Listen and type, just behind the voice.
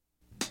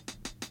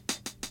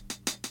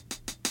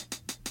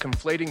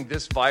Conflating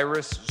this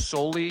virus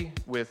solely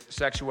with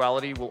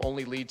sexuality will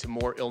only lead to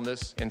more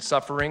illness and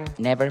suffering.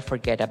 Never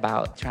forget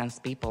about trans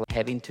people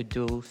having to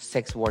do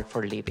sex work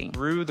for a living.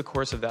 Through the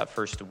course of that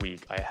first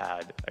week, I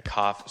had a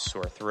cough,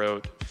 sore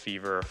throat,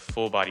 fever,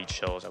 full body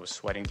chills. I was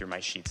sweating through my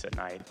sheets at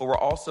night. But we're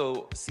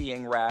also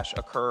seeing rash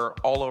occur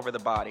all over the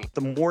body. The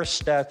more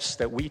steps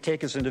that we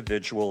take as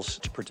individuals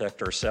to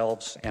protect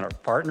ourselves and our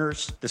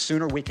partners, the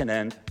sooner we can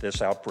end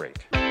this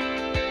outbreak.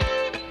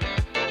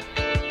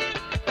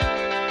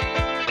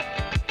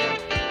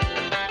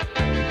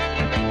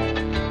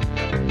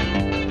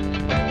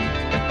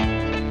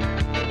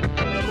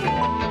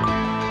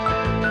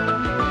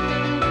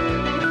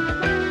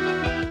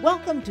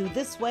 Welcome to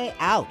This Way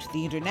Out,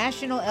 the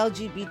international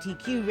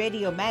LGBTQ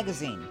radio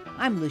magazine.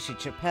 I'm Lucia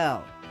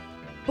Chappelle.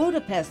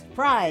 Budapest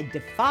Pride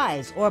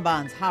defies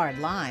Orban's hard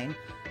line.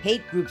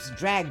 Hate groups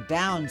drag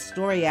down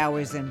story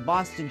hours in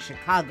Boston,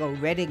 Chicago,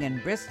 Reading,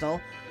 and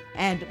Bristol.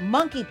 And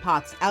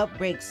monkeypox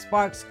outbreak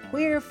sparks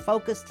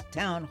queer-focused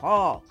town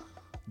hall.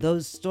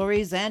 Those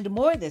stories and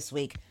more this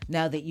week,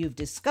 now that you've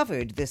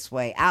discovered This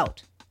Way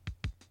Out.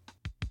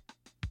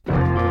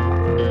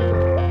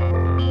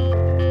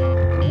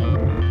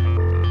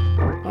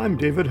 I'm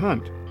David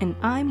Hunt. And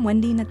I'm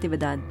Wendy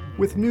Natividad.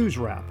 With News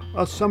Wrap,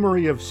 a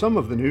summary of some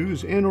of the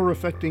news in or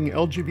affecting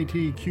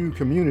LGBTQ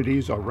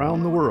communities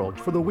around the world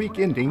for the week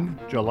ending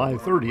July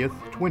 30th,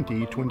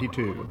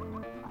 2022.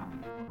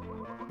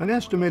 An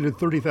estimated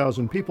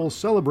 30,000 people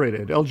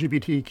celebrated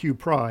LGBTQ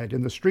Pride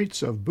in the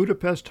streets of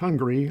Budapest,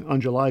 Hungary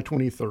on July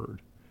 23rd.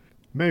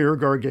 Mayor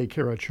Gergely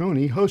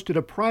Karacsony hosted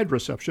a Pride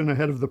reception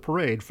ahead of the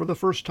parade for the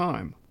first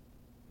time.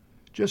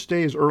 Just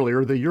days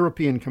earlier, the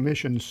European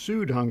Commission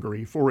sued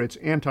Hungary for its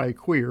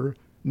anti-queer,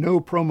 no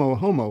promo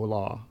homo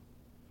law.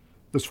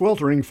 The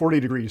sweltering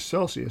 40 degrees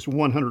Celsius,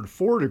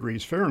 104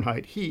 degrees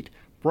Fahrenheit heat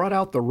brought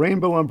out the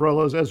rainbow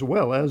umbrellas as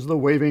well as the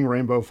waving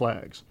rainbow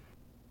flags.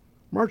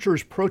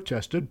 Marchers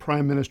protested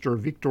Prime Minister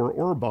Viktor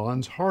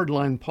Orban's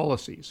hardline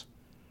policies.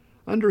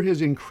 Under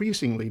his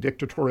increasingly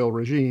dictatorial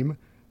regime,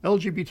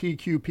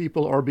 LGBTQ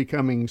people are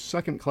becoming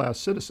second-class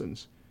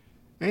citizens.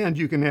 And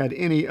you can add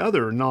any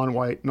other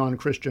non-white,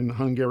 non-Christian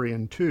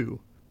Hungarian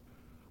too.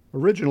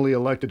 Originally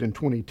elected in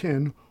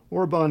 2010,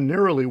 Orban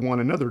narrowly won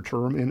another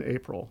term in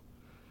April.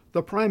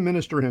 The Prime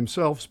Minister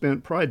himself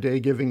spent Pride Day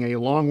giving a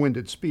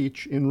long-winded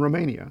speech in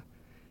Romania.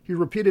 He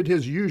repeated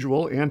his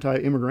usual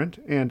anti-immigrant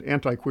and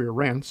anti-queer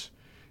rants,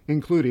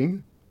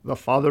 including, "The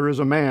father is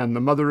a man,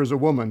 the mother is a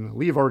woman,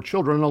 leave our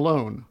children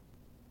alone."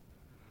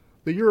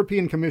 The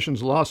European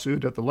Commission's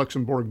lawsuit at the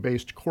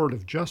Luxembourg-based Court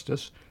of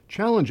Justice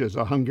challenges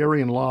a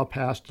Hungarian law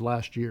passed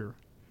last year.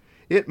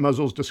 It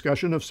muzzles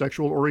discussion of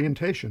sexual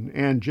orientation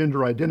and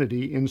gender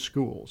identity in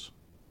schools.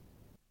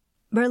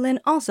 Berlin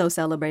also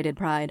celebrated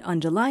Pride on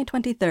July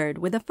 23rd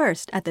with a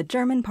first at the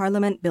German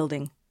Parliament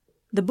building.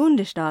 The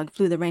Bundestag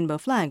flew the rainbow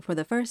flag for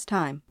the first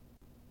time.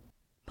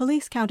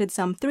 Police counted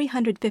some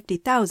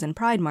 350,000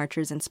 Pride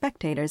marchers and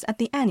spectators at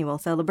the annual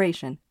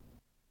celebration.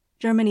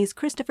 Germany's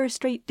Christopher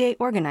Street Day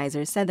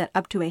organizers said that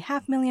up to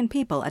 500,000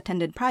 people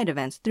attended Pride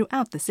events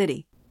throughout the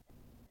city.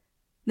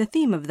 The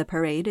theme of the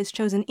parade is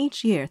chosen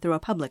each year through a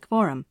public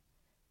forum.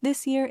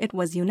 This year it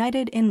was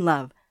United in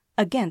Love,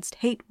 Against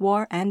Hate,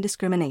 War, and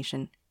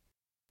Discrimination.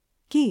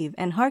 Kyiv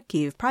and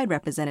Kharkiv Pride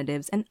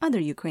representatives and other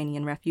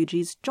Ukrainian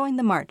refugees joined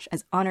the march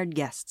as honored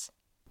guests.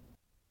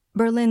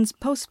 Berlin's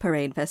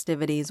post-parade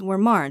festivities were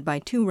marred by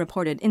 2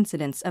 reported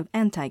incidents of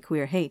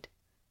anti-queer hate.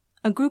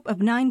 A group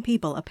of 9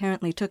 people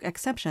apparently took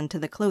exception to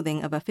the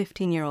clothing of a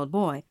 15-year-old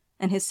boy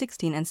and his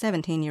 16- and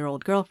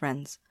 17-year-old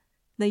girlfriends.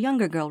 The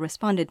younger girl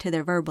responded to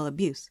their verbal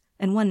abuse,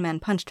 and one man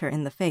punched her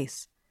in the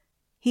face.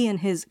 He and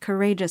his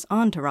courageous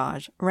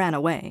entourage ran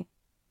away.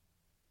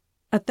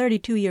 A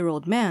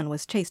 32-year-old man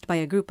was chased by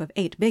a group of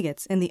 8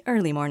 bigots in the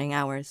early morning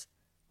hours.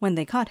 When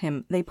they caught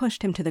him, they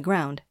pushed him to the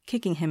ground,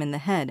 kicking him in the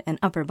head and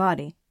upper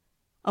body.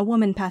 A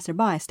woman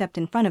passerby stepped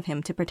in front of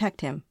him to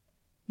protect him.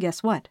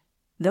 Guess what?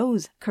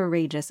 Those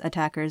courageous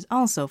attackers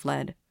also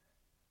fled.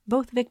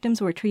 Both victims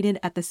were treated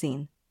at the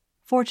scene.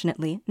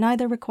 Fortunately,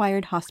 neither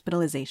required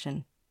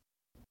hospitalization.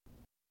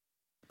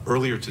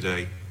 Earlier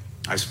today,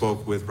 I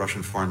spoke with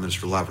Russian Foreign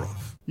Minister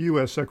Lavrov.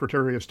 U.S.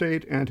 Secretary of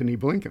State Antony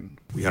Blinken.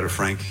 We had a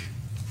frank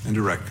and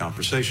direct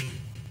conversation.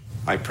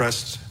 I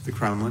pressed the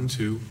Kremlin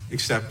to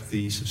accept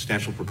the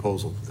substantial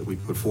proposal that we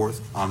put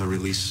forth on the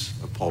release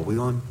of Paul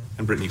Whelan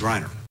and Brittany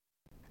Griner.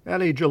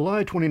 At a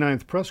July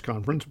 29th press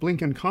conference,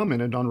 Blinken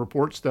commented on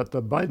reports that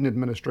the Biden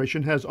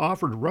administration has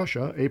offered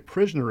Russia a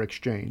prisoner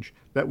exchange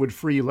that would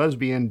free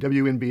lesbian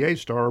WNBA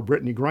star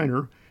Brittany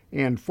Griner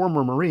and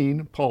former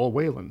Marine Paul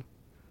Whelan.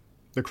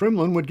 The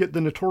Kremlin would get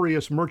the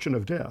notorious merchant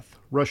of death,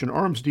 Russian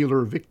arms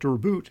dealer Viktor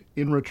Bout,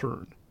 in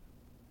return.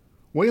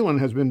 Whelan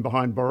has been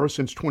behind bars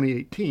since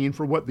 2018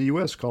 for what the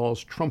U.S.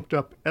 calls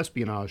trumped-up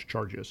espionage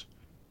charges.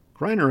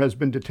 Griner has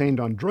been detained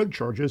on drug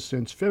charges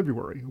since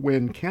February,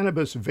 when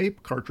cannabis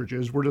vape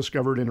cartridges were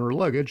discovered in her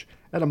luggage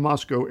at a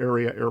Moscow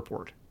area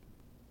airport.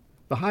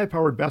 The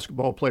high-powered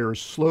basketball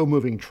player's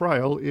slow-moving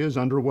trial is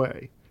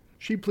underway.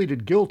 She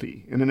pleaded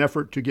guilty in an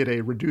effort to get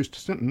a reduced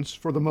sentence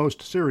for the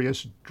most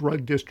serious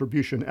drug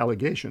distribution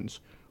allegations,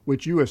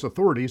 which U.S.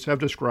 authorities have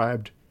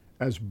described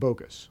as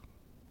bogus.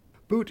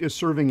 Boot is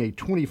serving a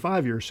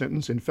 25-year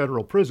sentence in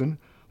federal prison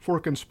for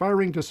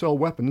conspiring to sell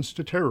weapons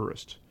to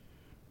terrorists.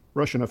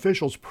 Russian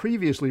officials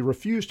previously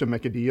refused to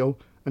make a deal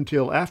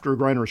until after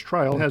Griner's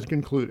trial has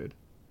concluded.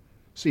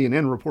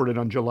 CNN reported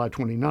on July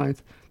 29th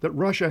that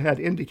Russia had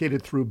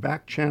indicated through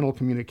back-channel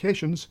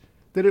communications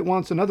that it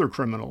wants another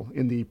criminal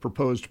in the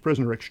proposed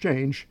prisoner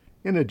exchange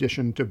in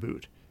addition to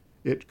Boot.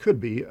 It could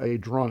be a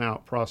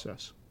drawn-out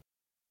process.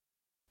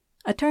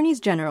 Attorneys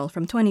general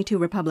from 22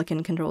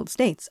 Republican-controlled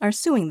states are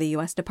suing the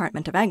U.S.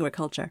 Department of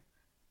Agriculture.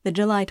 The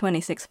July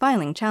 26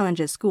 filing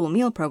challenges school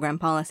meal program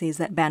policies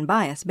that ban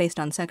bias based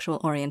on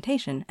sexual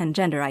orientation and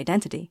gender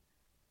identity.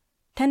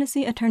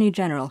 Tennessee Attorney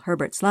General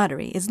Herbert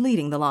Slattery is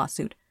leading the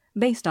lawsuit,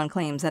 based on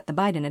claims that the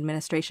Biden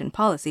administration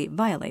policy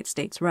violates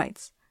states'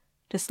 rights.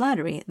 To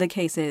Slattery, the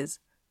case is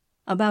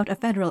about a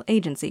federal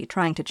agency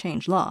trying to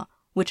change law,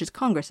 which is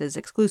Congress's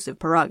exclusive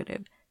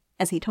prerogative,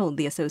 as he told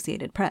the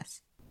Associated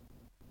Press.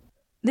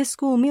 This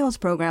school meals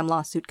program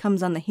lawsuit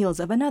comes on the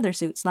heels of another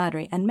suit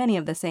Slattery and many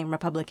of the same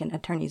Republican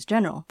attorneys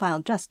general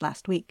filed just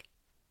last week.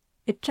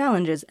 It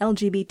challenges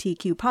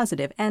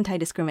LGBTQ-positive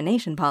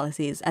anti-discrimination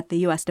policies at the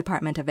U.S.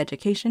 Department of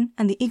Education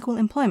and the Equal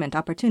Employment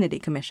Opportunity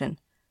Commission.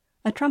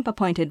 A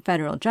Trump-appointed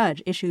federal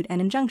judge issued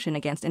an injunction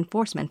against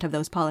enforcement of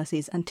those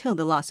policies until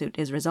the lawsuit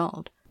is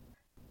resolved.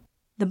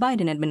 The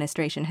Biden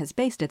administration has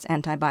based its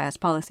anti-bias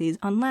policies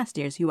on last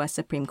year's U.S.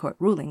 Supreme Court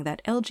ruling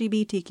that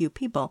LGBTQ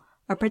people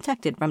are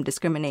protected from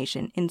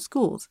discrimination in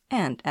schools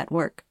and at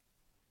work.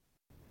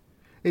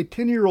 A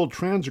 10-year-old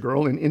trans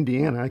girl in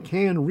Indiana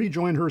can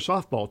rejoin her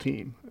softball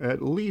team,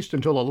 at least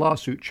until a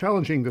lawsuit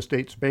challenging the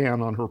state's ban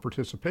on her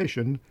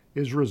participation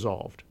is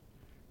resolved.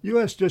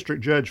 U.S.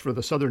 District Judge for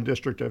the Southern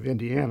District of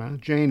Indiana,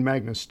 Jane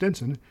Magnus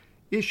Stinson,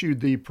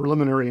 issued the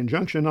preliminary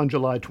injunction on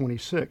July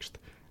 26th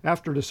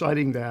after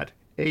deciding that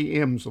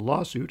AM's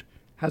lawsuit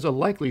has a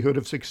likelihood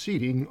of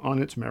succeeding on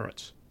its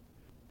merits.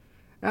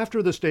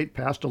 After the state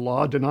passed a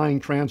law denying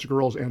trans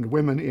girls and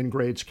women in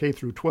grades K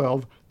through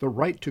 12 the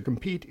right to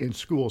compete in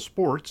school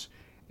sports,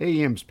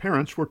 AM's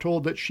parents were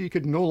told that she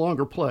could no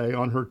longer play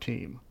on her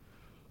team.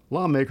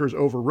 Lawmakers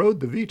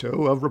overrode the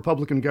veto of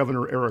Republican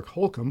Governor Eric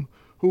Holcomb,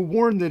 who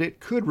warned that it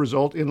could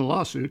result in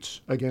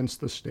lawsuits against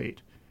the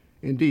state.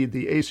 Indeed,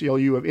 the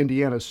ACLU of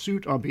Indiana's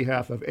suit on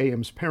behalf of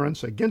AM's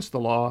parents against the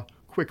law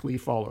quickly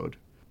followed.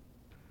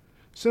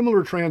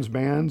 Similar trans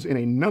bans in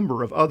a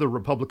number of other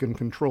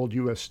Republican-controlled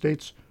U.S.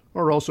 states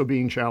are also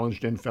being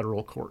challenged in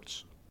federal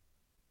courts.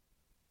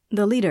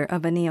 The leader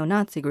of a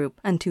neo-Nazi group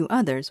and 2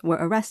 others were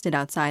arrested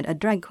outside a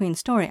Drag Queen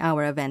Story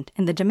Hour event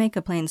in the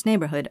Jamaica Plains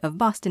neighborhood of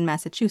Boston,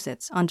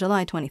 Massachusetts on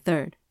July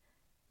 23rd.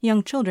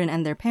 Young children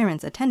and their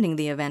parents attending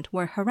the event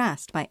were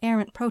harassed by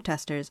errant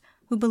protesters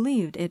who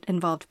believed it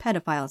involved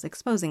pedophiles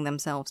exposing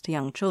themselves to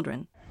young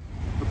children.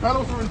 The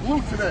pedals are in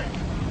blue today.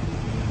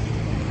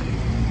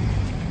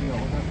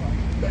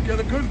 They got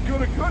a good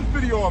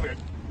video of it.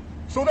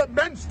 So that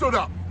men stood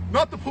up,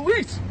 not the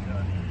police.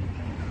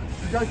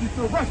 You guys need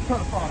to arrest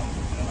pedophiles.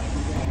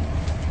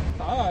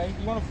 Hi,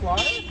 you want a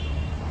flyer?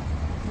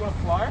 You want a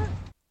flyer?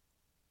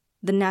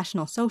 The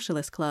National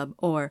Socialist Club,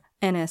 or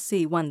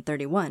NSC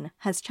 131,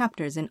 has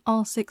chapters in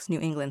all 6 New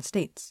England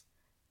states.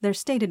 Their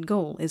stated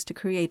goal is to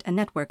create a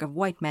network of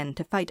white men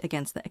to fight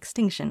against the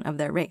extinction of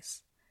their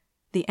race.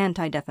 The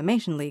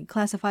Anti-Defamation League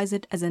classifies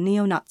it as a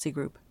neo-Nazi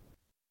group.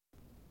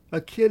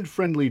 A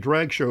kid-friendly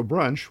drag show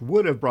brunch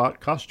would have brought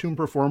costume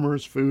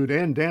performers, food,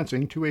 and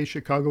dancing to a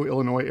Chicago,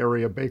 Illinois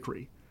area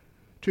bakery.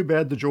 Too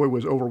bad the joy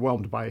was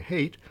overwhelmed by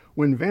hate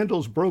when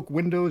vandals broke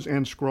windows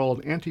and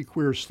scrawled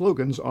anti-queer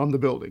slogans on the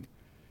building,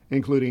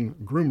 including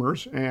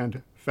groomers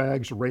and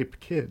fags rape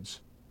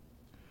kids.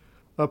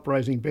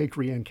 Uprising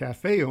bakery and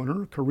cafe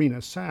owner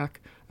Karina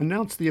Sack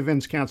announced the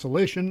event's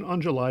cancellation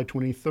on July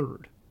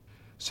 23rd.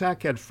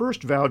 Sack had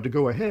first vowed to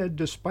go ahead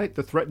despite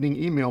the threatening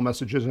email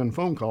messages and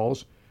phone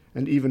calls,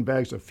 and even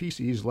bags of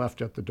feces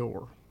left at the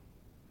door.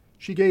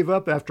 She gave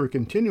up after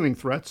continuing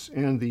threats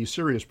and the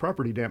serious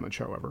property damage,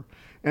 however,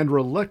 and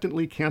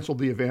reluctantly canceled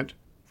the event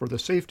for the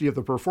safety of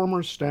the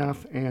performers,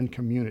 staff, and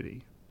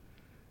community.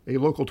 A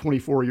local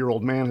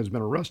 24-year-old man has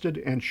been arrested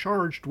and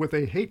charged with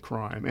a hate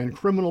crime and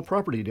criminal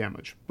property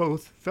damage,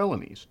 both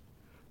felonies.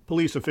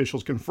 Police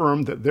officials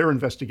confirmed that their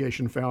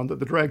investigation found that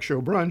the drag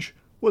show brunch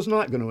was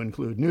not going to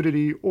include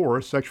nudity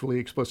or sexually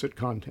explicit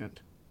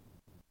content.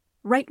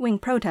 Right-wing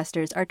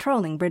protesters are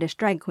trolling British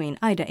drag queen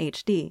Ida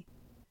HD.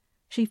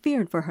 She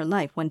feared for her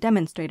life when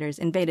demonstrators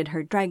invaded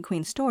her Drag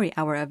Queen Story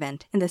Hour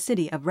event in the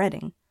city of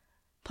Reading.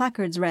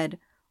 Placards read,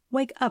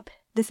 "Wake up,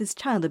 this is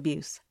child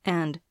abuse,"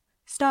 and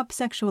 "Stop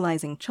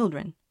sexualizing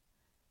children."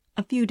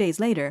 A few days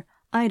later,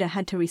 Ida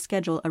had to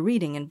reschedule a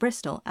reading in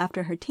Bristol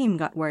after her team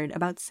got word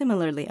about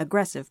similarly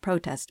aggressive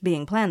protests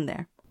being planned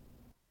there.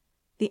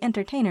 The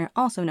entertainer,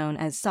 also known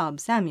as Sob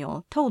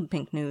Samuel, told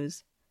Pink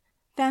News,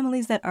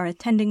 "Families that are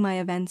attending my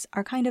events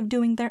are kind of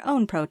doing their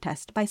own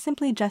protest by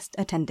simply just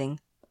attending."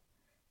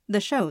 The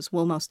shows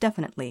will most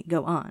definitely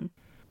go on.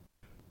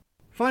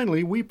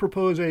 Finally, we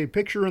propose a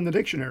picture in the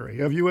dictionary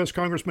of U.S.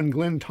 Congressman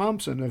Glenn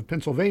Thompson of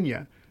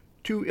Pennsylvania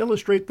to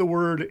illustrate the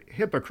word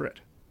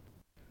hypocrite.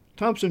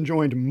 Thompson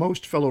joined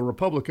most fellow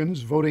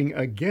Republicans voting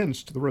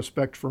against the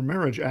Respect for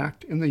Marriage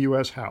Act in the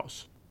U.S.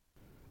 House.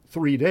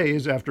 3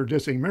 days after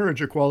dissing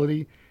marriage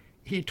equality,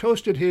 he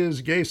toasted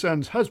his gay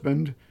son's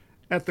husband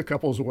at the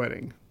couple's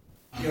wedding.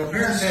 You know,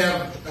 parents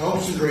have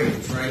hopes and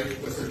dreams, right,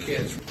 with their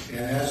kids. And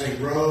as they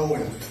grow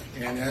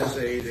and as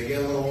they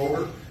get a little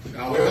older,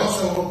 we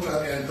also hope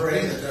and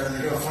pray that they're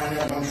going to find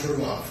that one true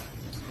love.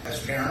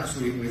 As parents,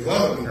 we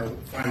love it when they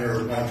find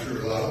their one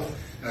true love,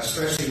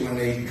 especially when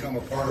they become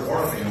a part of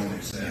our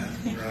families then,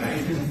 right?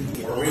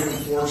 We've been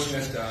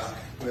fortunate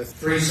with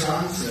 3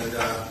 sons and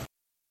done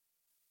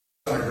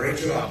a great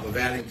job of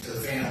adding to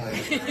the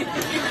family.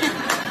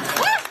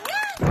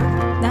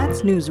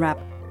 That's News Wrap,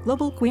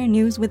 global queer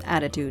news with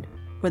attitude,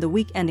 for the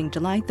week ending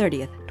July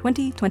 30th,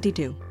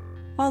 2022.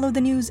 Follow the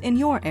news in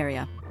your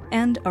area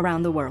and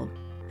around the world.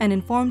 An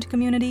informed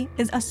community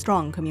is a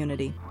strong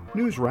community.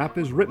 News Wrap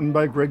is written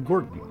by Greg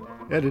Gordon,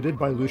 edited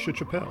by Lucia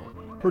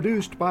Chappelle,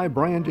 produced by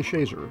Brian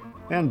DeShazer,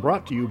 and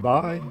brought to you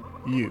by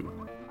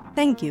you.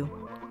 Thank you.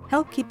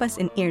 Help keep us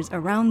in ears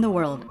around the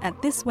world at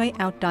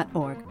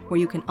thiswayout.org, where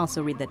you can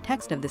also read the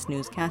text of this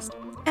newscast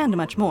and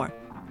much more.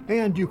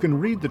 And you can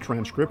read the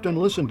transcript and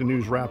listen to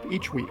News Wrap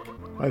each week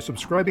by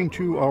subscribing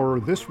to our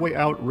This Way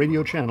Out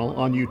radio channel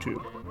on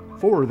YouTube.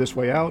 For This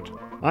Way Out,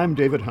 I'm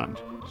David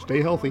Hunt.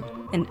 Stay healthy.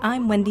 And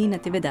I'm Wendy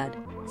Natividad.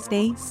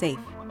 Stay safe.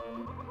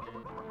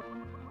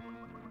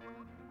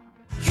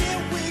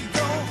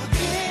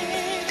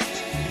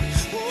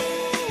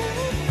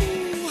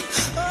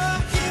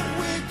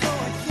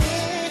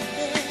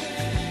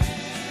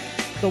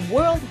 The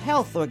World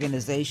Health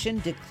Organization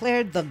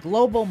declared the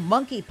global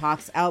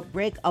monkeypox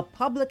outbreak a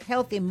public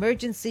health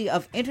emergency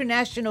of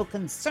international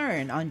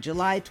concern on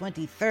July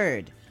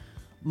 23rd.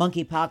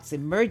 Monkeypox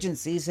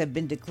emergencies have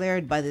been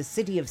declared by the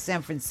city of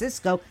San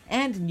Francisco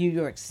and New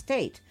York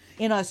State.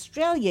 In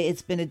Australia,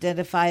 it's been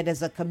identified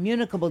as a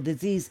communicable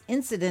disease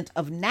incident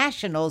of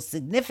national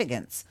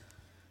significance.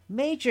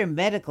 Major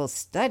medical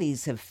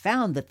studies have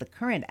found that the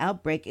current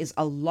outbreak is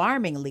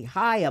alarmingly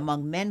high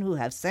among men who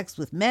have sex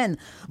with men,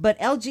 but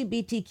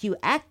LGBTQ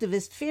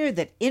activists fear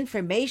that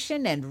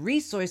information and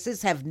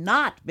resources have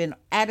not been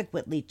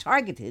adequately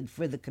targeted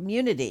for the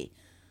community.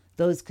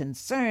 Those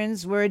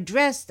concerns were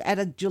addressed at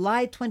a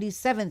July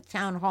 27th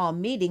town hall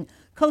meeting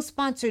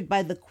co-sponsored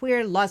by the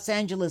queer Los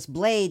Angeles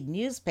Blade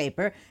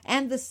newspaper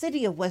and the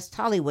city of West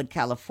Hollywood,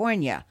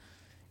 California.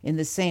 In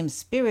the same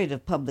spirit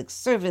of public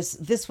service,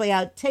 This Way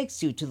Out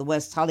takes you to the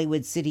West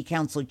Hollywood City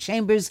Council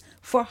chambers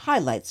for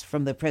highlights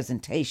from the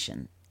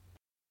presentation.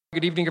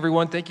 Good evening,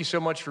 everyone. Thank you so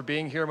much for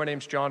being here. My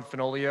name's John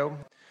Fenolio.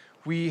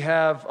 We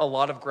have a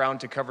lot of ground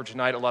to cover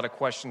tonight, a lot of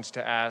questions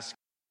to ask.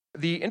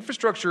 The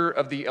infrastructure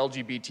of the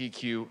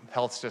LGBTQ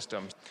health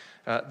system.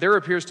 There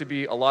appears to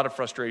be a lot of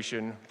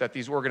frustration that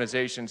these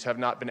organizations have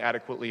not been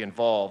adequately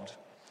involved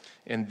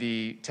in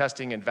the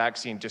testing and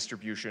vaccine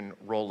distribution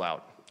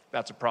rollout.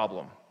 That's a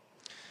problem.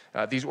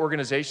 These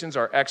organizations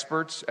are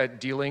experts at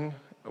dealing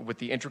with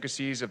the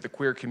intricacies of the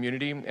queer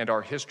community and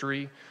our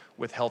history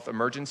with health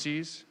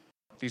emergencies.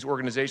 These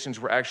organizations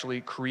were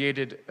actually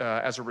created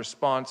as a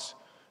response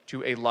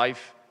to a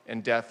life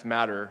and death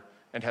matter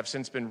and have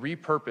since been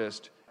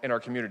repurposed in our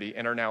community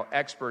and are now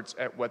experts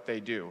at what they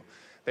do.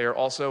 They are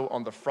also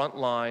on the front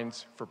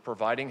lines for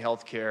providing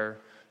health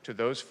care to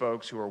those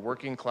folks who are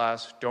working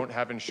class, don't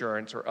have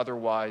insurance, or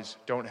otherwise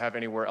don't have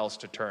anywhere else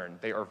to turn.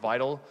 They are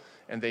vital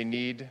and they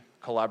need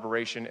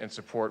collaboration and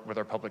support with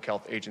our public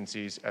health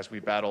agencies as we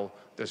battle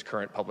this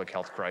current public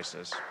health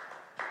crisis.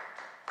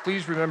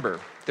 Please remember,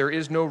 there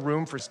is no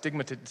room for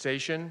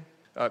stigmatization.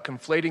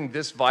 Conflating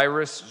this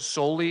virus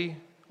solely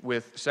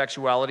with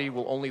sexuality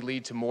will only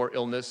lead to more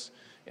illness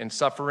and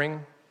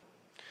suffering.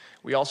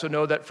 We also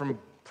know that from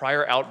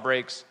prior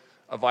outbreaks,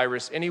 a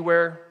virus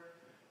anywhere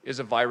is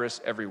a virus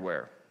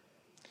everywhere.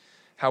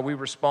 How we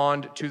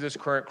respond to this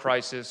current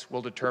crisis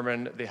will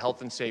determine the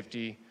health and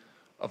safety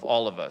of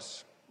all of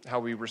us. How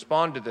we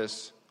respond to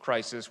this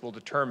crisis will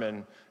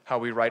determine how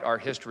we write our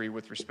history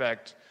with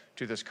respect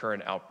to this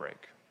current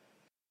outbreak.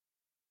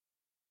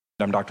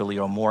 I'm Dr.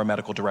 Leo Moore,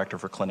 Medical Director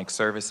for Clinic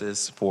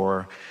Services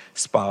for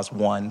SPAs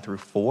 1 through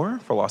 4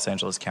 for Los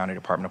Angeles County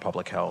Department of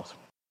Public Health.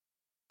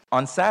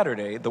 On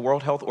Saturday, the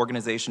World Health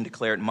Organization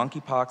declared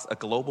monkeypox a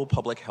global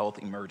public health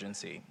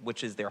emergency,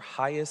 which is their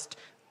highest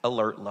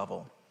alert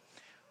level.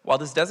 While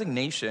this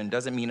designation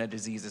doesn't mean a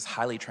disease is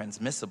highly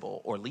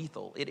transmissible or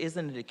lethal, it is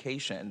an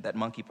indication that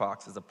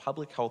monkeypox is a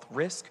public health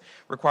risk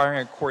requiring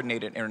a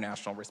coordinated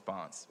international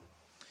response.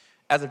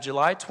 As of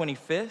July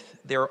 25th,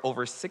 there are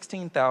over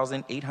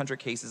 16,800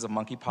 cases of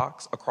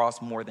monkeypox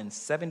across more than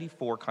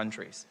 74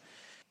 countries.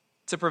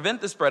 To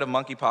prevent the spread of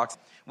monkeypox,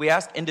 we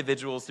ask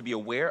individuals to be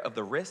aware of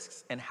the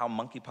risks and how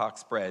monkeypox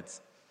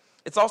spreads.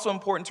 It's also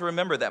important to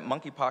remember that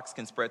monkeypox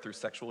can spread through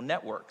sexual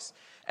networks.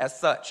 As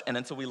such, and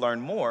until we learn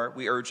more,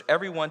 we urge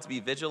everyone to be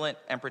vigilant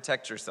and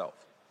protect yourself.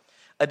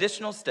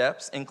 Additional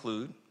steps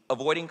include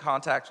avoiding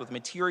contact with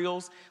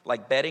materials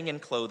like bedding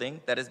and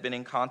clothing that has been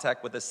in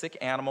contact with a sick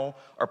animal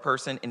or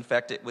person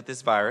infected with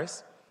this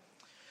virus,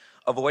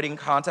 avoiding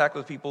contact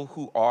with people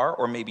who are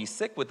or may be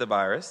sick with the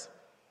virus,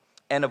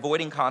 and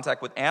avoiding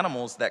contact with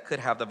animals that could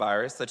have the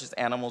virus, such as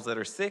animals that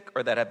are sick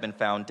or that have been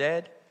found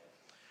dead,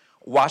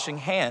 washing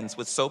hands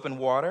with soap and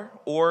water,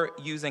 or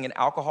using an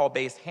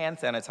alcohol-based hand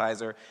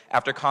sanitizer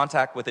after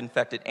contact with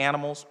infected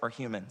animals or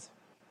humans.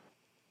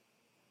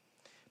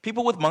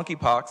 People with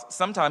monkeypox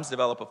sometimes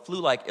develop a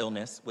flu-like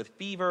illness with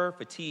fever,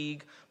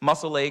 fatigue,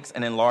 muscle aches,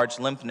 and enlarged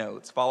lymph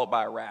nodes, followed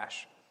by a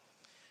rash.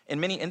 In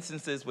many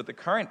instances with the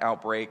current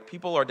outbreak,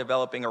 people are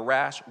developing a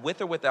rash with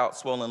or without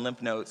swollen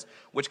lymph nodes,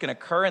 which can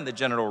occur in the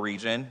genital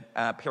region,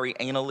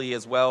 perianally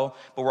as well,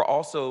 but we're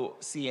also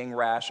seeing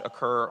rash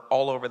occur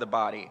all over the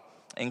body,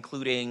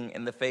 including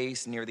in the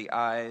face, near the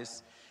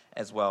eyes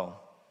as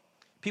well.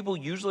 People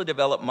usually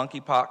develop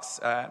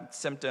monkeypox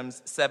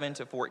symptoms 7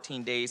 to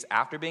 14 days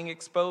after being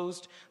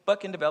exposed, but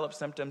can develop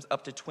symptoms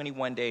up to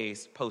 21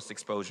 days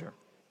post-exposure.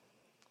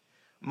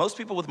 Most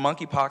people with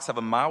monkeypox have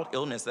a mild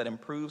illness that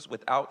improves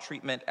without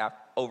treatment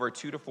over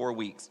 2 to 4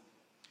 weeks.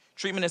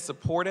 Treatment is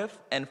supportive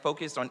and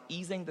focused on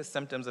easing the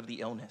symptoms of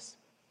the illness.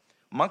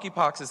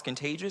 Monkeypox is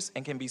contagious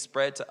and can be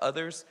spread to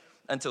others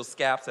until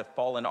scabs have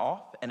fallen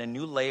off and a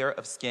new layer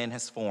of skin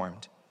has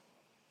formed.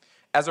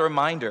 As a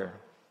reminder,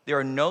 there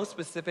are no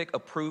specific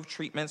approved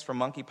treatments for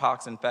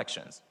monkeypox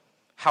infections.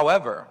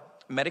 However,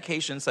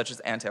 medications such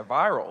as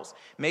antivirals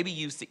may be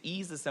used to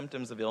ease the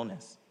symptoms of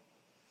illness.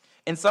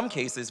 In some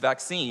cases,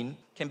 vaccine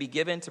can be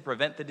given to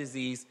prevent the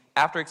disease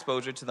after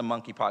exposure to the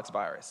monkeypox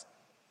virus.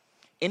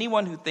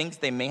 Anyone who thinks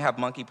they may have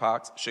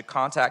monkeypox should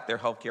contact their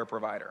healthcare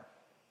provider.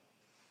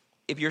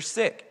 If you're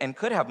sick and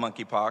could have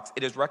monkeypox,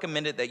 it is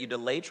recommended that you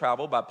delay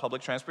travel by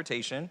public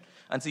transportation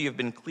until you've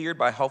been cleared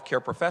by a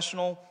healthcare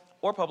professional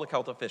or public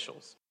health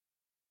officials.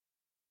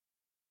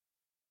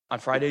 On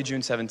Friday,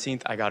 June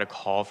 17th, I got a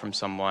call from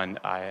someone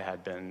I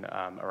had been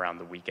around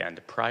the weekend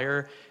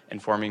prior,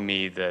 informing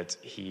me that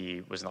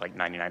he was like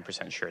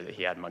 99% sure that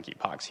he had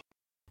monkeypox.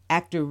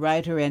 Actor,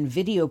 writer, and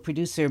video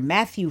producer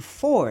Matthew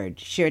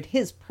Ford shared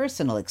his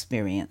personal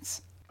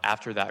experience.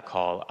 After that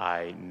call,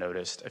 I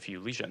noticed a few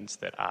lesions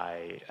that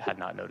I had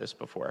not noticed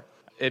before.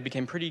 It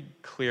became pretty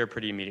clear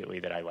pretty immediately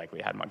that I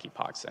likely had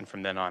monkeypox, and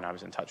from then on, I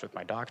was in touch with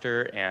my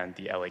doctor and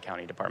the LA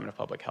County Department of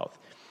Public Health.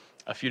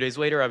 A few days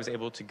later, I was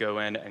able to go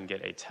in and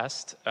get a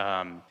test,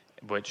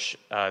 which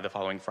the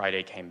following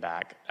Friday came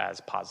back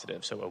as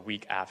positive, so a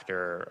week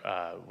after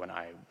when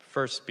I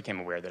first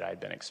became aware that I had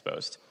been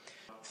exposed.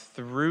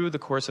 Through the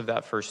course of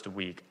that first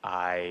week,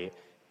 I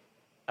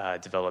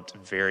developed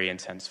very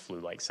intense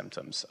flu-like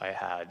symptoms. I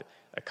had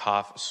a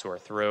cough, sore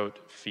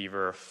throat,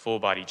 fever,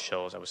 full-body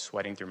chills. I was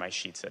sweating through my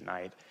sheets at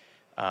night.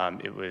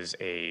 It was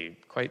a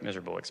quite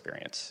miserable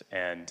experience,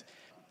 and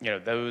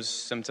those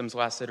symptoms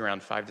lasted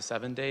around 5 to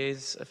 7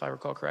 days, if I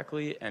recall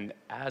correctly, and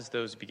as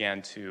those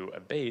began to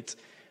abate,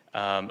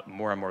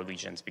 more and more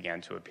lesions began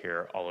to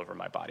appear all over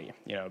my body.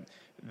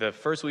 The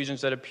first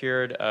lesions that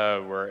appeared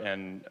were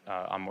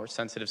on more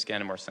sensitive skin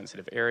and more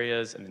sensitive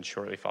areas, and then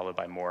shortly followed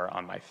by more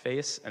on my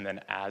face, and then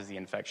as the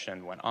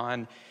infection went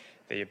on,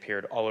 they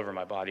appeared all over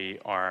my body,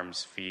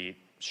 arms, feet,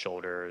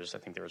 shoulders. I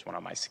think there was one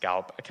on my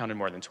scalp. I counted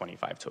more than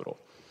 25 total.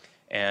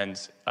 And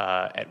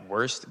at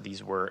worst,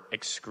 these were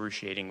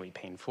excruciatingly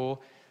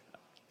painful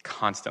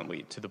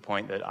constantly, to the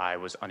point that I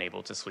was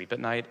unable to sleep at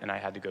night, and I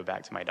had to go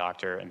back to my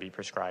doctor and be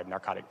prescribed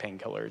narcotic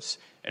painkillers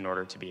in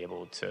order to be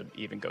able to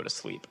even go to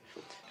sleep.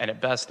 And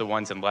at best, the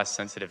ones in less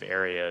sensitive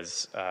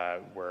areas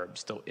were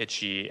still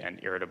itchy and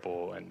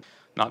irritable and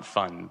not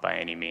fun by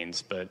any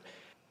means. But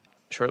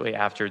shortly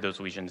after those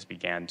lesions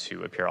began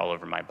to appear all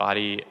over my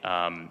body,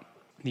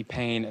 the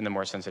pain in the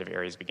more sensitive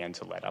areas began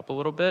to let up a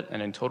little bit,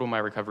 and in total, my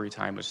recovery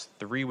time was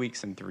 3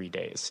 weeks and 3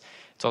 days.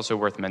 It's also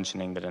worth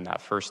mentioning that in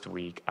that first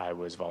week, I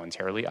was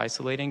voluntarily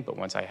isolating, but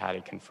once I had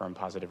a confirmed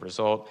positive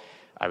result,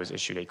 I was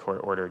issued a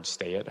court-ordered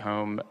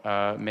stay-at-home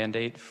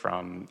mandate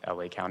from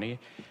LA County.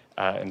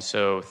 And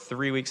so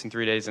 3 weeks and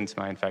 3 days into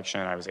my infection,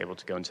 I was able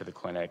to go into the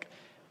clinic.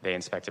 They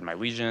inspected my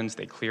lesions.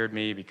 They cleared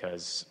me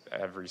because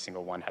every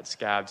single one had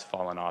scabs,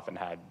 fallen off, and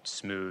had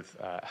smooth,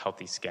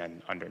 healthy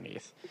skin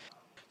underneath.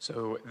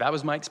 So that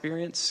was my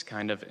experience,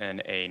 kind of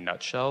in a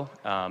nutshell.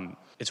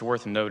 It's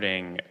worth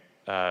noting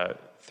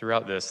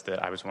throughout this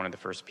that I was one of the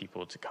first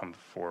people to come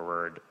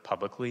forward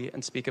publicly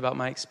and speak about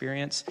my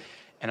experience.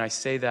 And I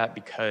say that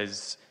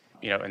because,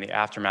 in the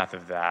aftermath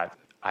of that,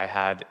 I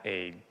had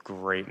a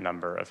great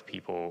number of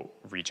people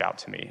reach out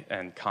to me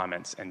and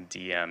comments and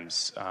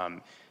DMs.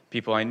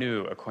 People I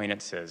knew,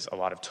 acquaintances, a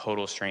lot of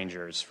total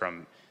strangers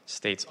from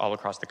states all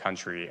across the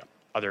country,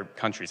 other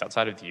countries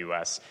outside of the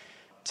U.S.,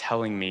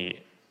 telling me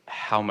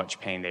how much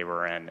pain they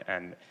were in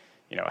and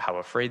how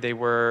afraid they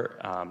were.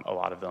 A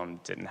lot of them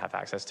didn't have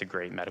access to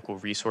great medical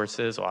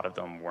resources. A lot of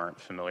them weren't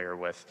familiar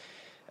with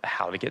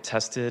how to get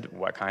tested,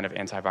 what kind of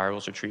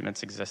antivirals or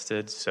treatments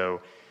existed.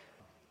 So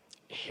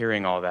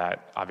hearing all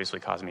that obviously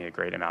caused me a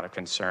great amount of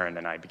concern,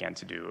 and I began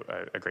to do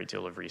a great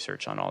deal of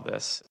research on all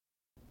this.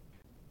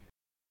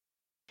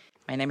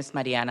 My name is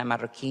Mariana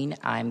Marroquin.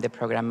 I'm the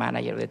program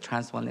manager of the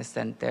Trans Wellness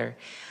Center,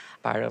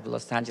 part of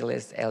Los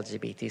Angeles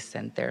LGBT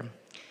Center.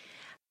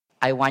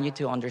 I want you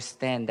to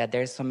understand that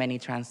there's so many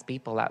trans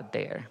people out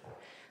there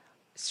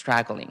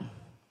struggling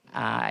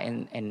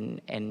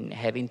and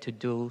having to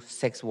do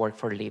sex work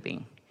for a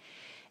living,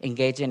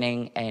 engaging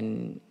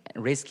in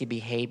risky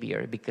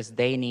behavior because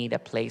they need a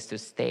place to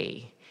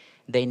stay.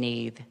 They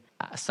need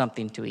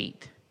something to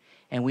eat.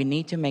 And we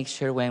need to make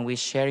sure when we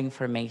share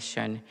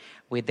information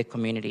with the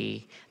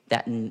community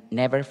that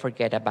never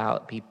forget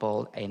about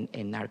people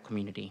in our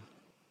community.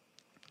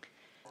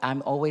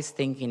 I'm always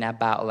thinking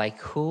about like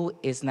who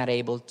is not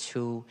able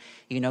to,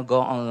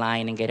 go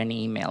online and get an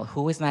email,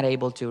 who is not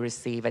able to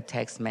receive a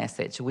text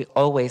message. We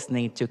always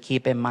need to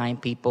keep in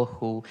mind people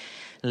who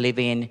live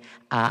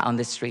on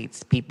the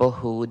streets, people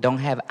who don't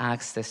have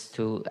access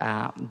to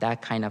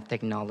that kind of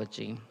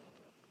technology.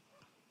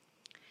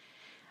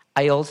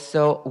 I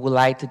also would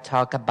like to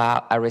talk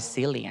about our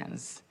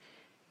resilience.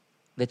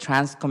 The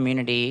trans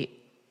community,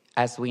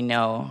 as we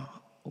know,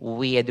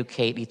 we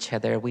educate each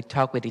other, we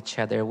talk with each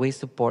other, we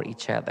support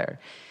each other.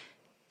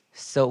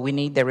 So we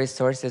need the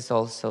resources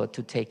also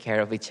to take care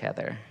of each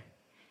other.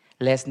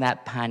 Let's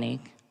not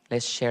panic.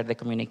 Let's share the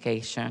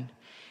communication.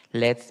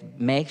 Let's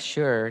make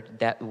sure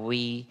that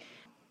we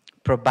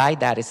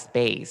provide that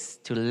space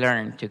to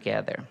learn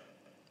together.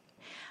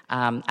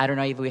 I don't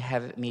know if we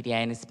have media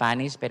in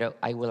Spanish, but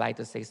I would like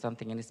to say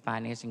something in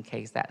Spanish in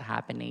case that's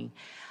happening.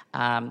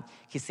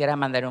 Quisiera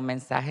mandar un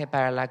mensaje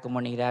para la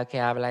comunidad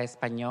que habla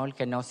español,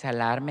 que no se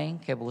alarmen,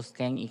 que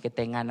busquen y que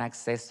tengan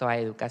acceso a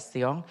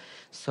educación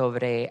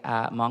sobre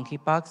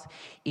monkeypox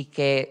y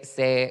que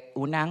se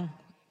unan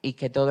y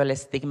que todo el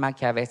estigma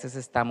que a veces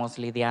estamos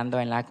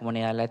lidiando en la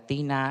comunidad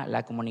latina,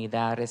 la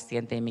comunidad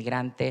reciente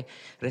inmigrante,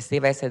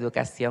 reciba esa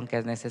educación que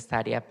es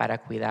necesaria para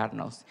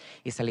cuidarnos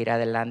y salir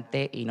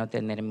adelante y no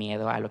tener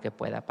miedo a lo que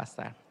pueda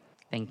pasar.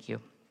 Thank you.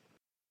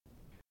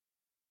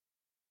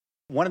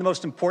 One of the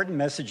most important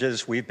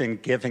messages we've been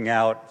giving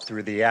out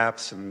through the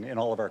apps and in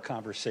all of our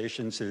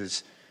conversations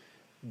is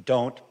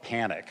don't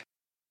panic.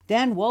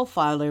 Dan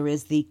Wolfiler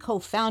is the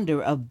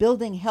co-founder of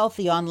Building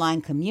Healthy Online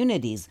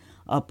Communities,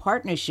 a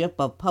partnership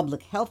of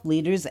public health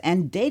leaders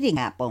and dating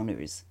app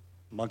owners.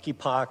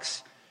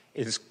 Monkeypox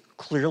is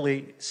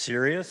clearly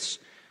serious.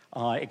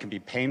 It can be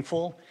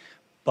painful,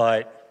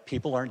 but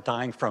people aren't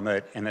dying from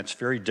it, and it's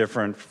very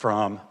different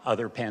from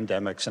other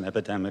pandemics and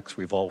epidemics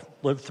we've all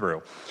lived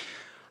through.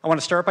 I want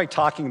to start by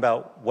talking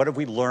about what have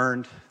we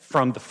learned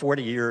from the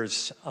 40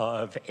 years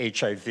of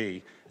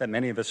HIV that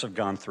many of us have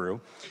gone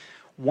through.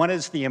 One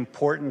is the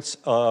importance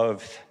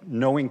of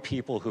knowing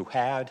people who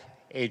had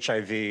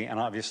HIV, and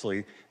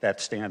obviously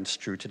that stands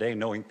true today,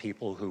 knowing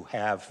people who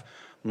have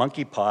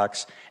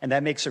monkeypox, and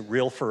that makes it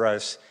real for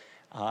us,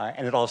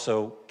 and it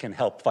also can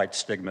help fight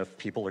stigma if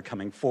people are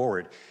coming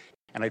forward.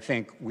 And I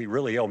think we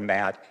really owe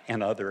Matt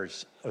and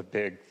others a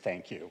big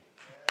thank you.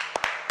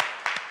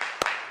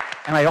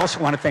 And I also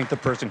want to thank the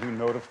person who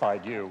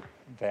notified you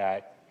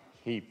that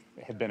he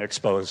had been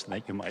exposed and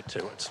that you might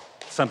too. It's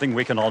something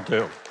we can all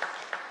do.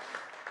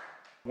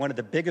 One of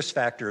the biggest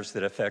factors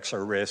that affects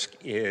our risk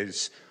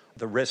is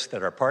the risk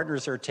that our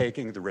partners are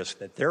taking, the risk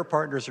that their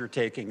partners are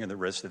taking, and the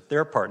risk that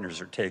their partners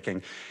are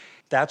taking.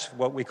 That's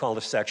what we call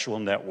a sexual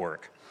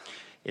network.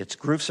 It's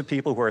groups of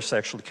people who are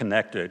sexually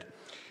connected,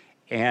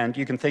 and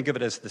you can think of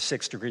it as the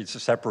 6 degrees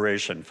of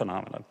separation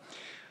phenomenon.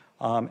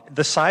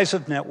 The size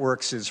of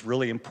networks is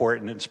really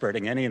important in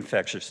spreading any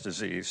infectious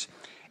disease,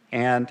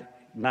 and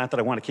not that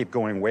I want to keep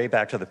going way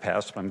back to the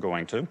past, but I'm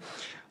going to.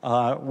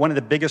 One of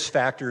the biggest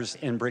factors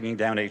in bringing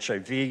down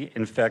HIV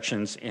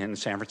infections in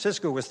San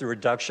Francisco was the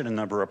reduction in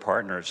number of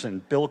partners.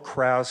 And Bill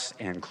Krause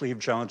and Cleve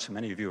Jones, who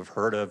many of you have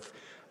heard of,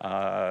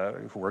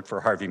 who worked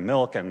for Harvey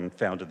Milk and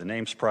founded the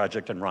NAMES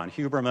Project, and Ron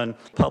Huberman,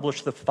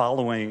 published the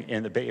following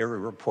in the Bay Area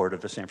report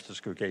of the San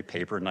Francisco Gay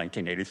Paper in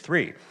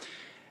 1983.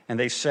 And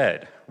they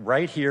said,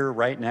 right here,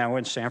 right now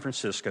in San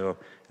Francisco,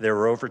 there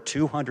are over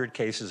 200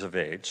 cases of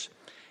AIDS.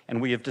 And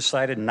we have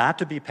decided not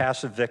to be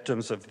passive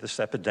victims of this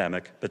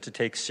epidemic, but to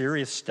take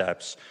serious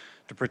steps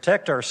to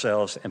protect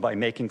ourselves and by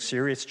making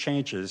serious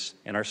changes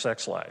in our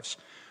sex lives.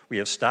 We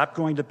have stopped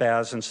going to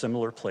baths in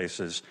similar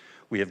places.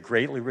 We have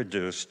greatly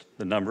reduced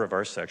the number of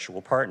our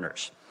sexual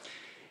partners.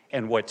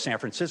 And what San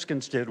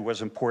Franciscans did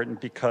was important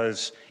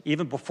because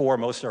even before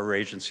most of our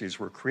agencies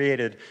were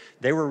created,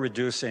 they were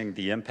reducing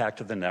the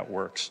impact of the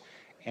networks.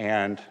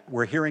 And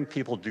we're hearing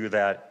people do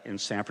that in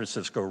San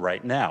Francisco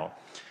right now.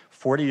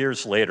 40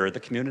 years later, the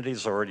community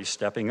is already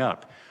stepping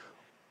up.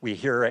 We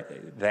hear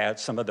that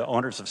some of the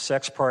owners of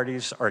sex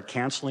parties are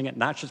canceling it,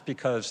 not just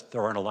because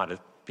there aren't a lot of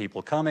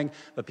people coming,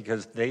 but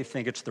because they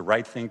think it's the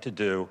right thing to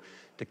do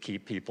to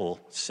keep people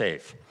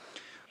safe.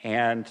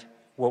 And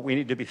what we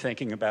need to be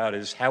thinking about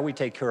is how we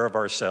take care of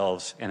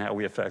ourselves and how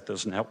we affect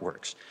those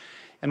networks.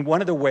 And one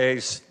of the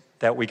ways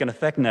that we can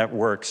affect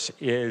networks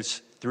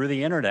is through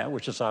the internet,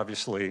 which is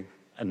obviously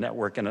a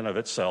network in and of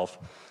itself.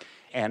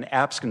 And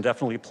apps can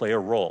definitely play a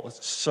role.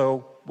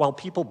 So while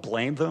people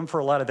blame them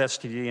for a lot of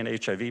STD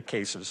and HIV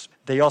cases,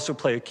 they also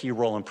play a key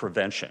role in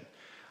prevention.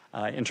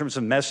 In terms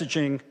of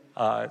messaging,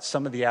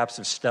 some of the apps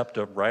have stepped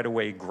up right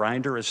away.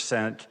 Grindr has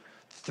sent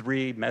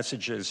 3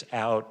 messages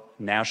out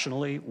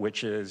nationally,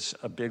 which is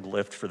a big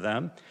lift for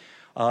them.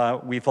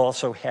 We've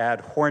also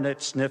had Hornet,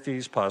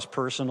 Sniffies, Pause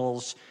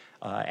Personals,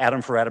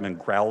 Adam for Adam, and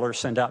Growler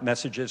send out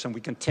messages, and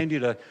we continue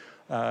to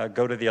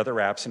go to the other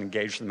apps and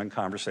engage them in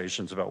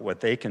conversations about what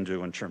they can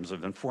do in terms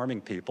of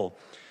informing people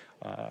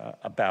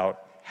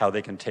about how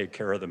they can take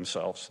care of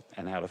themselves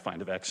and how to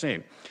find a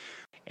vaccine.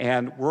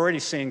 And we're already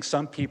seeing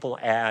some people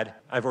add,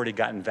 I've already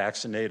gotten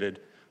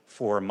vaccinated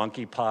for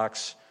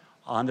monkeypox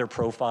on their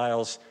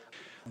profiles.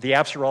 The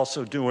apps are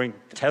also doing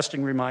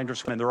testing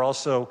reminders, and they're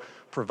also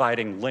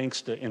providing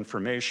links to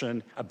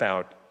information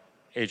about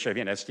HIV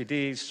and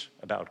STDs,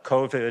 about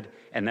COVID,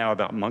 and now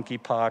about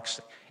monkeypox.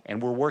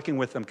 And we're working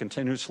with them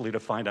continuously to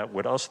find out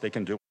what else they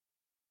can do.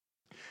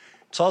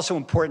 It's also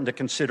important to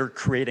consider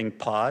creating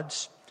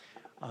pods.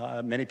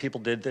 Many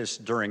people did this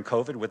during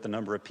COVID with the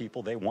number of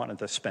people they wanted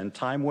to spend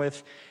time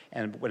with.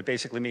 And what it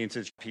basically means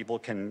is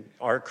people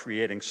are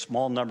creating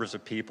small numbers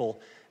of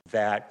people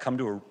that come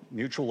to a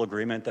mutual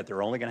agreement that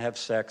they're only going to have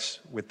sex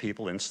with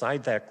people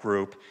inside that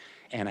group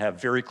and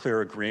have very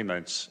clear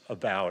agreements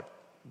about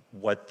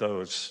what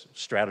those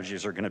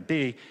strategies are going to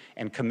be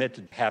and commit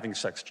to having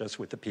sex just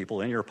with the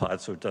people in your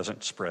pod so it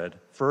doesn't spread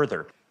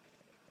further.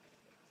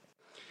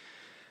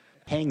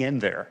 Hang in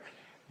there.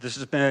 This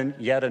has been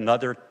yet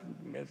another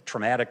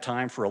traumatic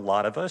time for a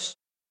lot of us.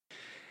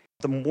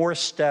 The more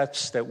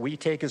steps that we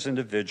take as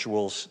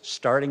individuals,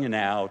 starting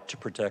now, to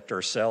protect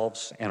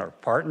ourselves and our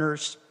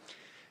partners,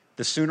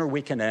 the sooner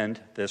we can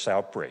end this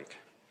outbreak.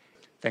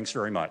 Thanks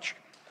very much.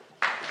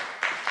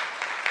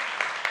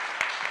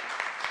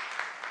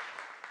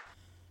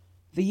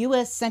 The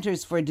U.S.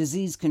 Centers for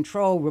Disease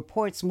Control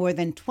reports more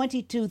than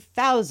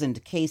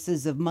 22,000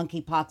 cases of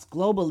monkeypox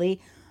globally,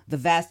 the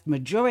vast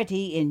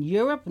majority in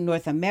Europe,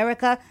 North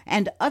America,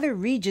 and other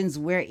regions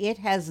where it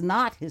has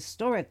not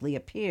historically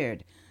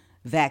appeared.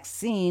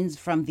 Vaccines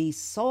from the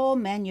sole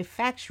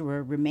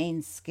manufacturer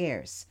remain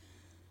scarce.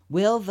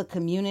 Will the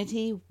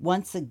community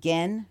once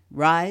again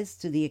rise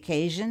to the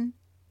occasion?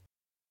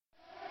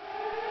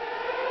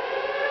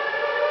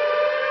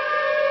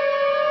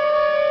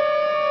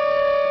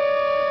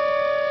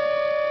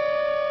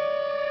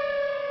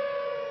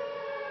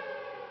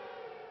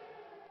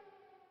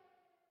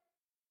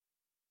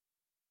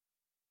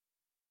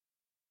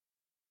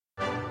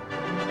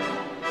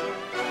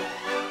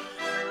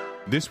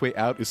 This Way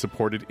Out is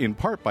supported in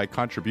part by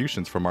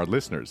contributions from our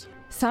listeners.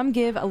 Some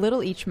give a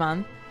little each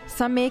month.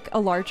 Some make a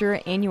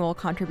larger annual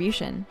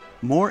contribution.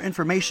 More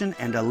information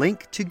and a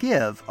link to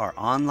give are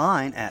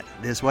online at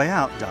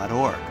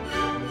thiswayout.org.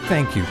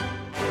 Thank you.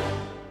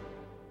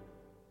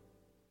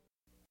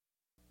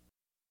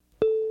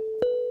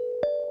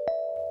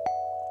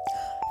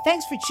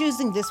 Thanks for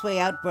choosing This Way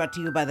Out, brought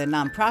to you by the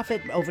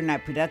nonprofit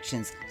Overnight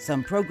Productions.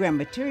 Some program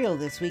material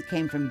this week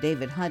came from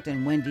David Hunt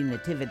and Wendy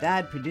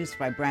Natividad, produced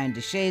by Brian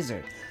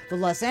DeShazer. The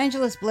Los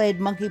Angeles Blade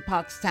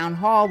Monkeypox Town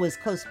Hall was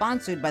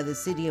co-sponsored by the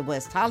City of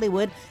West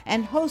Hollywood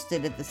and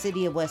hosted at the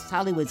City of West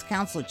Hollywood's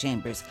council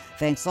chambers.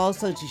 Thanks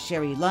also to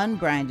Sherry Lund,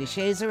 Brian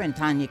DeShazer, and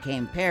Tanya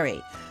Kane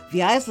Perry.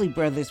 The Isley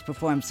Brothers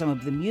performed some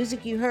of the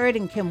music you heard,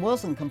 and Kim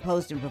Wilson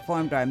composed and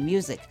performed our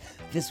music.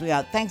 This Way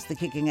Out thanks the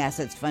Kicking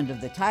Assets Fund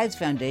of the Tides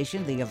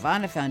Foundation, the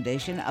Ivana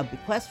Foundation, a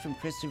bequest from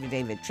Christopher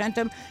David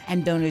Trentham,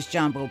 and donors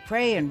John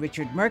Beaupre and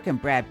Richard Merck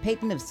and Brad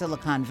Payton of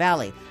Silicon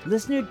Valley.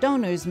 Listener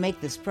donors make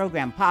this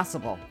program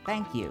possible.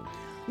 Thank you.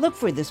 Look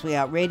for This Way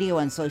Out Radio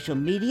on social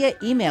media,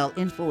 email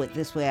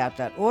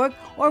info@thiswayout.org,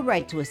 or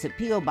write to us at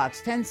P.O. Box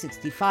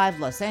 1065,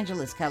 Los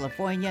Angeles,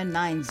 California,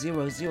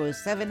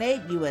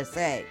 90078,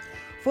 USA.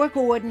 For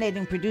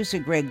coordinating producer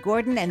Greg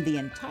Gordon and the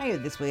entire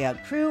This Way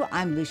Out crew,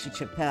 I'm Lucia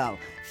Chappelle.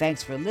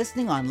 Thanks for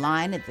listening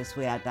online at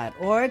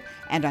thiswayout.org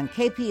and on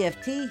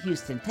KPFT,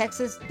 Houston,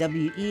 Texas,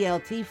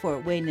 WELT,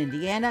 Fort Wayne,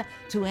 Indiana,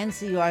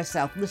 2NCR,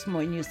 South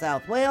Lismore, New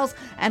South Wales,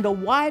 and a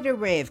wide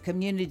array of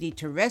community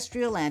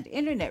terrestrial and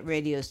internet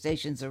radio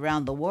stations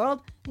around the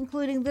world,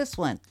 including this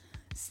one.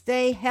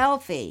 Stay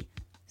healthy,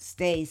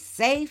 stay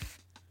safe,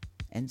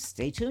 and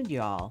stay tuned,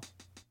 y'all.